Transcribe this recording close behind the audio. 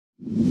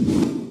All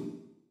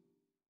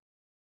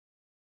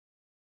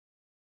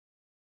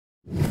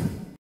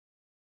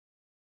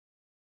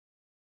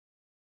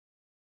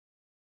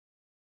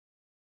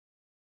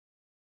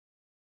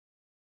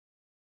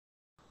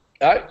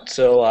right,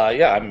 so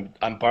yeah,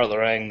 I'm Bart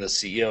Lorang, the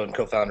CEO and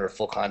co-founder of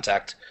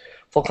FullContact.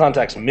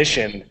 FullContact's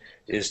mission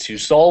is to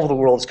solve the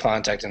world's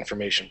contact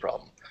information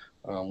problem.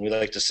 We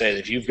like to say that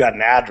if you've got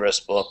an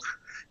address book,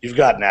 you've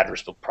got an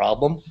address book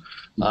problem.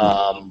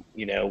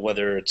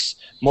 Whether it's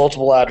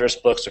multiple address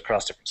books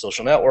across different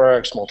social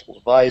networks, multiple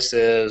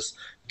devices,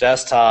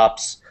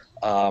 desktops,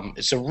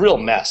 it's a real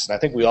mess, and I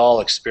think we all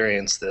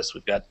experience this.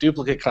 We've got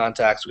duplicate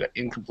contacts, we've got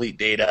incomplete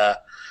data.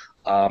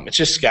 It's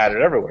just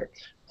scattered everywhere.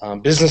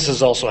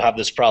 Businesses also have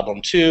this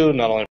problem too,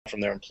 not only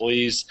from their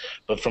employees,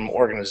 but from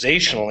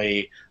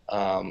organizationally.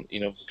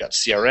 We've got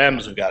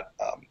CRMs, we've got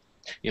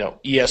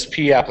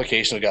ESP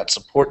applications, we've got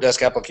support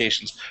desk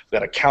applications, we've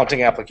got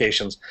accounting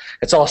applications.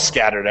 It's all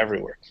scattered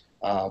everywhere.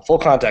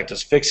 FullContact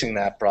is fixing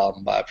that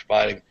problem by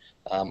providing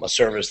a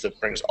service that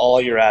brings all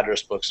your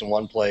address books in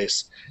one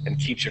place and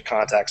keeps your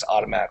contacts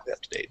automatically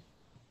up to date.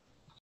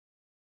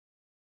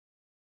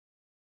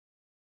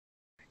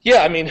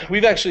 Yeah, I mean,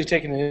 we've actually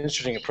taken an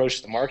interesting approach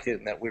to the market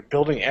in that we're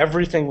building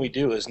everything we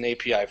do as an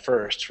API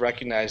first,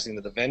 recognizing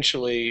that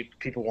eventually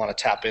people want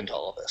to tap into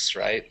all of this,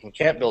 right? We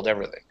can't build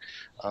everything.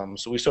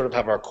 So we sort of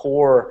have our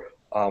core,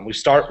 we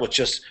start with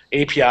just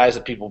APIs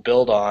that people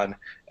build on,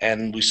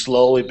 and we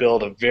slowly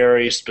build a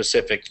very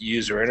specific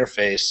user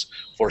interface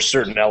for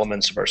certain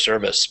elements of our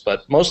service.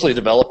 But mostly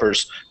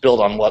developers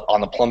build on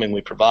the plumbing we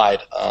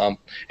provide.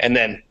 And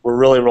then we're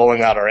really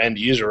rolling out our end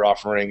user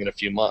offering in a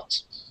few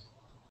months.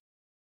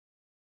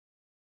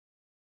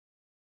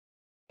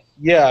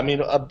 Yeah, I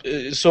mean,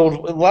 so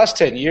in the last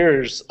 10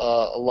 years,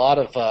 a lot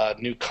of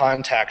new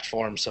contact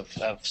forms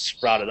have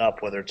sprouted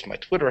up, whether it's my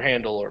Twitter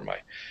handle or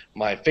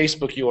my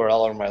Facebook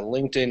URL or my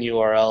LinkedIn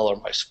URL or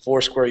my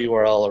Foursquare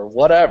URL or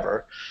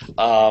whatever.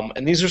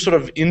 And these are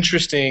sort of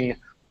interesting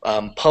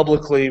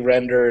publicly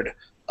rendered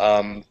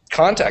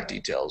contact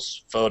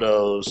details,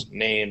 photos,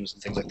 names,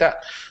 and things like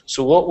that.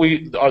 So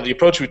the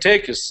approach we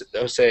take is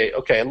to say,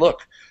 okay,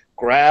 look,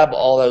 grab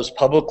all those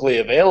publicly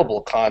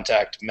available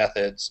contact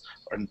methods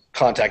or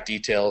contact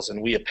details, and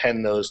we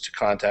append those to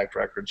contact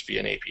records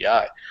via an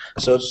API.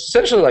 So it's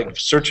essentially like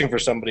searching for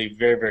somebody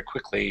very, very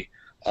quickly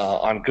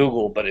on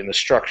Google, but in a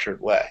structured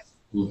way.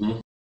 Mm-hmm.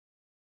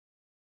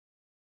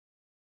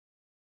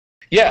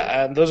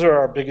 Yeah, and those are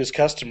our biggest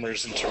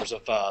customers in terms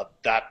of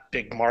that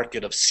big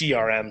market of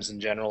CRMs in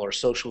general, or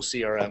social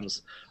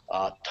CRMs.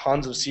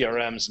 Tons of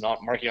CRMs,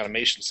 not marketing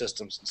automation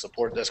systems, and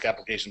support desk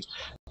applications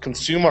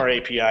consume our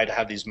API to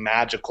have these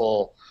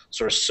magical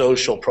sort of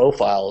social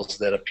profiles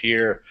that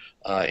appear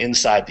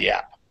inside the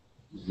app.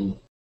 Mm-hmm.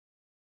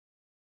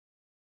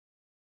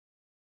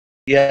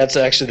 Yeah, it's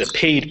actually the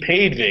paid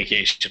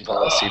vacation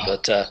policy,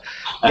 but yeah,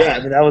 I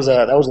mean that was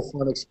a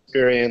fun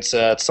experience.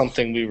 It's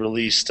something we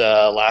released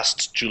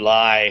last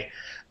July.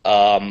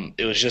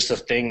 It was just a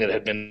thing that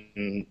had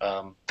been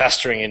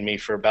festering in me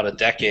for about a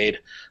decade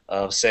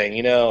of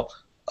saying,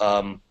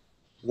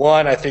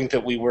 one, I think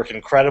that we work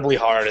incredibly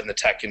hard in the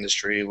tech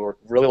industry. We work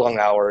really long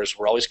hours.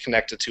 We're always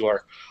connected to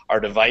our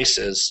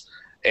devices,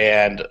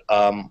 and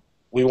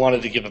we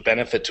wanted to give a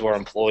benefit to our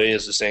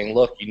employees of saying,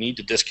 look, you need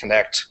to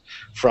disconnect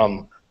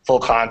from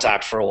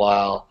FullContact for a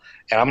while,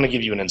 and I'm going to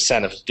give you an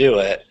incentive to do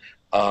it.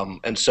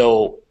 And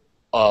so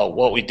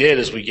what we did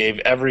is we gave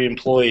every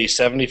employee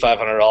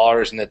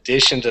 $7,500 in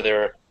addition to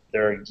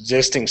their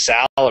existing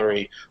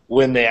salary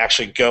when they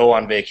actually go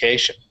on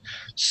vacation.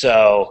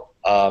 So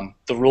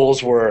the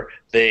rules were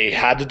they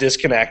had to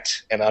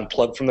disconnect and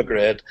unplug from the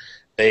grid.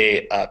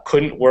 They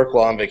couldn't work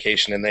while on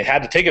vacation, and they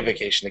had to take a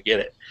vacation to get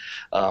it.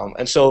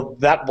 And so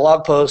that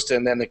blog post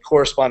and then the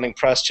corresponding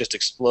press just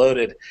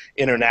exploded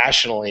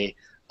internationally.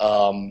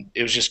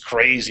 It was just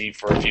crazy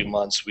for a few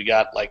months. We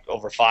got like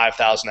over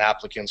 5,000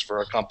 applicants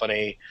for a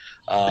company.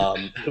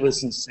 It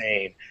was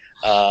insane.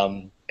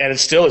 And it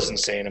still is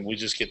insane, and we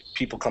just get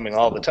people coming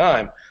all the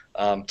time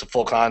to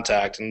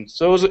FullContact. And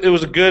so it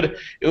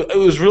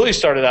was really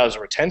started out as a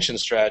retention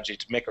strategy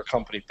to make our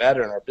company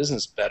better and our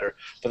business better,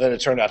 but then it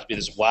turned out to be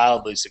this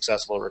wildly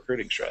successful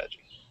recruiting strategy.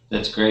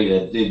 That's great.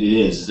 It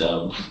is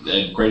a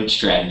great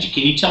strategy.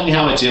 Can you tell me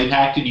how it's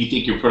impacted? Do you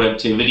think your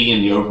productivity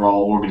and the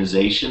overall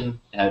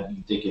organization? Do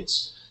you think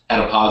it's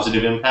had a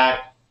positive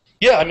impact?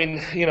 Yeah, I mean,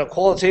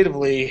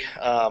 qualitatively,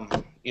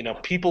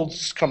 people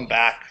just come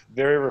back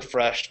very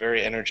refreshed,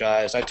 very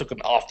energized. I took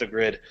an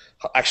off-the-grid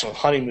actual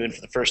honeymoon for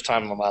the first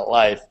time in my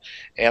life,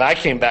 and I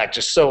came back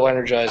just so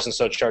energized and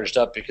so charged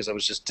up because I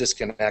was just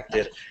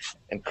disconnected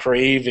and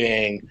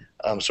craving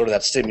sort of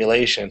that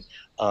stimulation.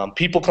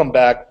 People come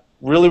back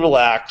really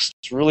relaxed,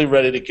 really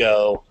ready to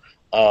go.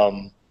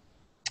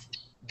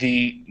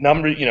 The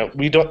number,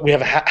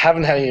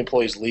 haven't had any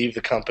employees leave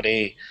the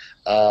company.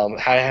 Haven't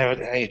had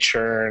any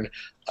churn.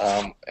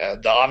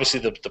 Obviously,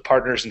 the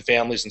partners and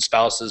families and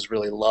spouses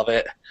really love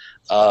it.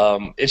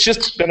 It's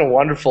just been a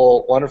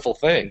wonderful, wonderful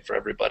thing for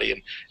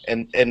everybody.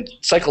 And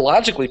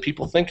psychologically,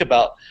 people think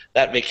about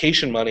that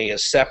vacation money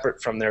as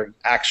separate from their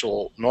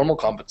actual normal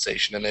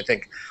compensation, and they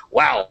think,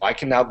 wow, I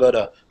can now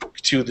go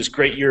to this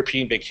great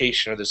European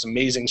vacation or this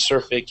amazing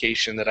surf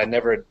vacation that I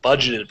never had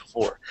budgeted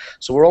before.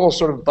 So we're almost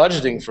sort of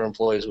budgeting for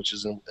employees, which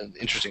is an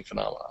interesting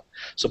phenomenon.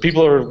 So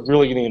people are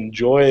really going to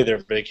enjoy their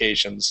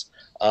vacations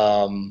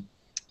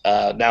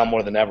now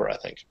more than ever, I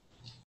think.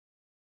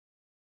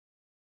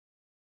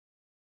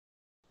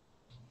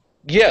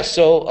 Yeah,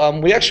 so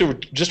we actually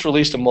just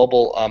released a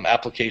mobile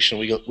application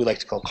we like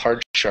to call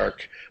Card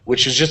Shark,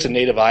 which is just a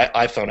native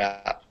iPhone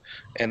app.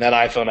 And that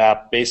iPhone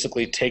app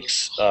basically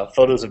takes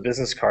photos of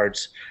business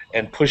cards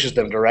and pushes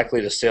them directly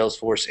to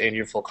Salesforce and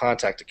your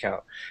FullContact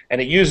account. And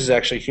it uses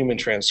actually human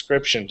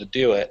transcription to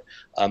do it,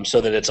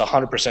 so that it's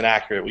 100%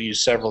 accurate. We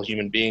use several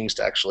human beings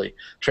to actually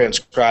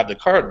transcribe the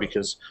card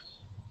because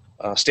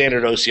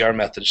standard OCR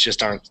methods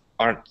just aren't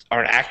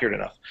accurate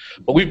enough.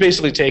 But we've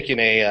basically taken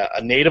a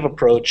native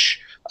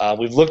approach.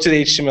 We've looked at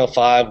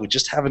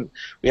HTML5.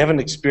 We haven't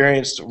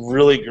experienced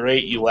really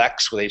great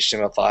UX with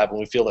HTML5, and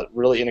we feel that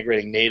really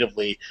integrating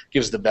natively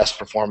gives the best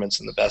performance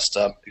and the best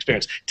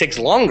experience. It takes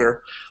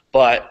longer,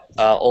 but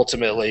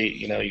ultimately,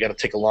 you got to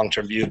take a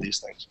long-term view of these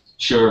things.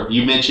 Sure.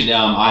 You mentioned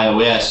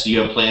iOS. Do you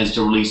have plans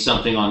to release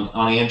something on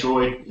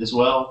Android as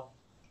well?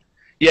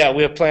 Yeah,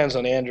 we have plans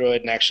on Android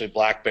and actually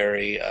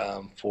BlackBerry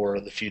for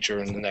the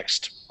future. In the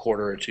next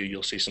quarter or two,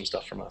 you'll see some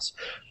stuff from us.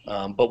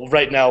 But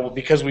right now,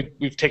 because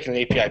we've taken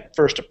an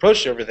API-first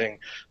approach to everything,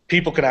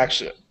 people are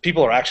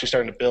actually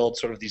starting to build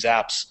sort of these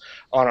apps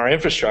on our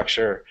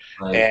infrastructure,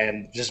 right.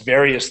 And just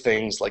various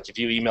things, like if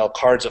you email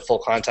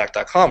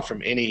cards@fullcontact.com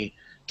from any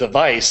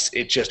device,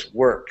 it just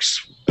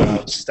works.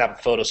 Snap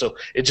a photo, so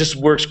it just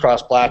works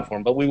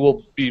cross-platform. But we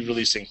will be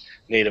releasing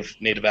native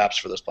apps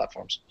for those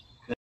platforms.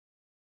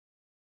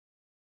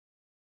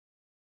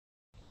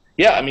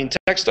 Yeah, I mean,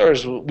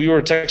 Techstars. We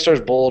were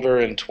Techstars Boulder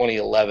in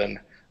 2011,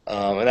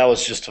 and that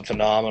was just a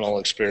phenomenal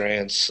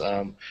experience.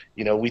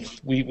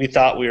 We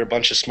thought we were a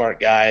bunch of smart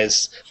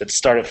guys that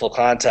started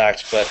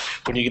FullContact, but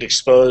when you get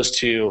exposed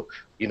to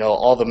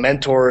all the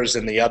mentors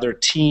and the other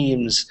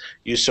teams,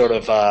 you sort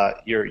of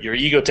your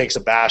ego takes a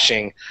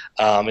bashing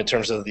in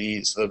terms of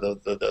the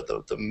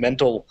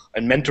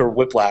mentor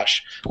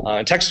whiplash.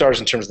 And Techstars,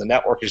 in terms of the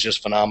network, is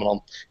just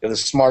phenomenal. The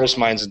smartest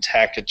minds in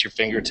tech at your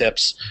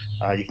fingertips.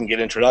 You can get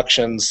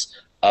introductions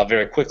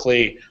very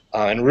quickly,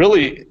 and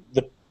really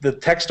the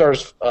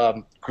Techstars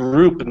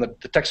group and the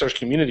Techstars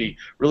community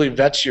really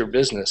vets your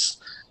business,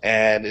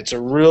 and it's a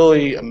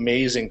really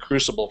amazing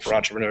crucible for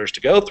entrepreneurs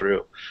to go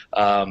through.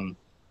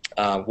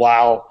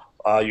 While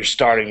you're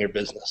starting your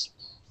business.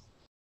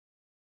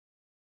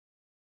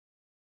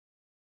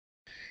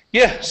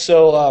 Yeah,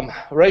 so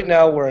right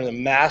now we're in a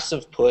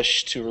massive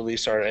push to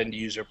release our end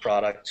user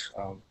product,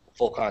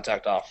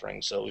 FullContact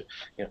offering. So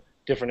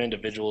different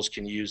individuals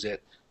can use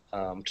it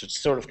to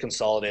sort of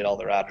consolidate all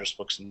their address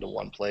books into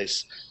one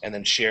place and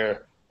then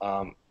share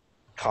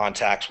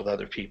contacts with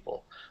other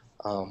people.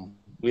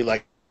 We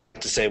like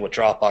to say what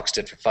Dropbox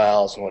did for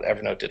files and what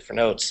Evernote did for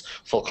notes,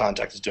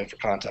 FullContact is doing for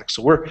contacts.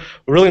 So we're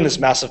really in this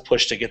massive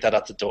push to get that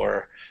out the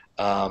door,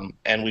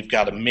 and we've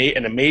got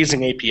an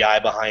amazing API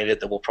behind it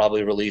that we'll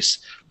probably release,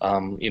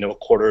 a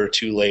quarter or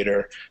two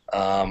later,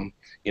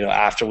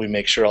 after we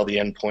make sure all the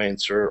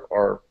endpoints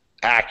are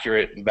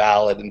accurate and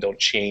valid and don't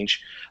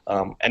change.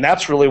 And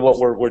that's really what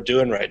we're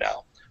doing right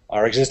now.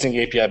 Our existing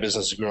API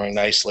business is growing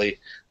nicely.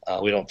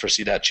 We don't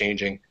foresee that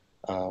changing.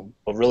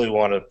 But really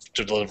want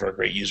to deliver a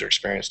great user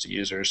experience to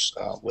users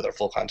with our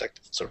FullContact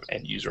sort of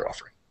end user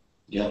offering.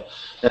 Yeah,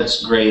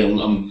 that's great.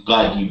 I'm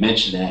glad you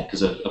mentioned that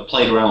because I've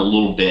played around a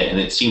little bit, and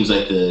it seems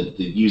like the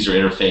user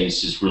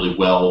interface is really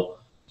well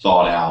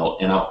thought out.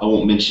 And I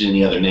won't mention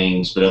any other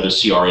names, but other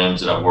CRMs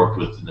that I've worked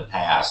with in the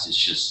past, it's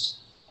just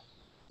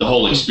the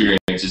whole experience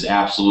is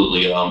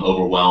absolutely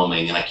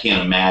overwhelming. And I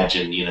can't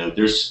imagine,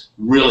 there's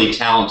really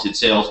talented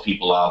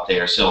salespeople out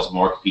there, sales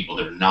market people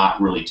that are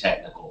not really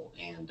technical.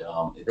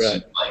 It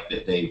seems like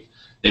that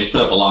they've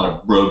put up a lot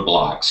of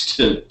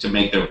roadblocks to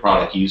make their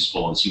product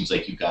useful, and it seems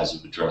like you guys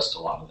have addressed a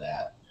lot of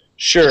that.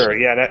 Sure,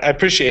 yeah, and I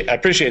appreciate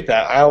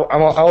that.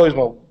 I'm always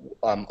my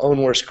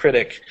own worst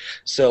critic,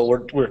 so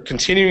we're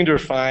continuing to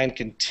refine,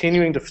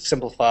 continuing to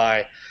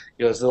simplify.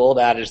 It's the old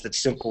adage that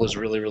simple is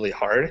really, really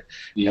hard.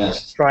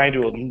 Yes. Trying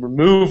to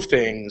remove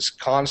things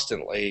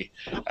constantly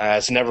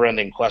is a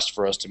never-ending quest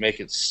for us to make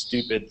it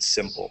stupid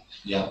simple.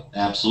 Yeah,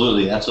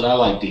 absolutely. That's what I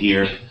like to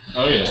hear.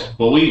 Oh, yeah.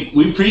 Well,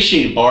 we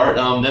appreciate it, Bart.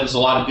 That was a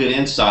lot of good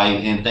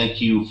insight, and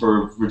thank you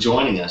for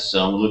joining us.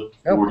 We look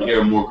forward to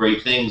hearing more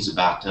great things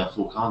about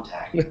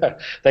FullContact.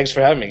 Thanks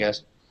for having me,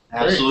 guys.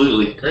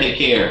 Absolutely. Great. Take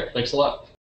care. Thanks a lot.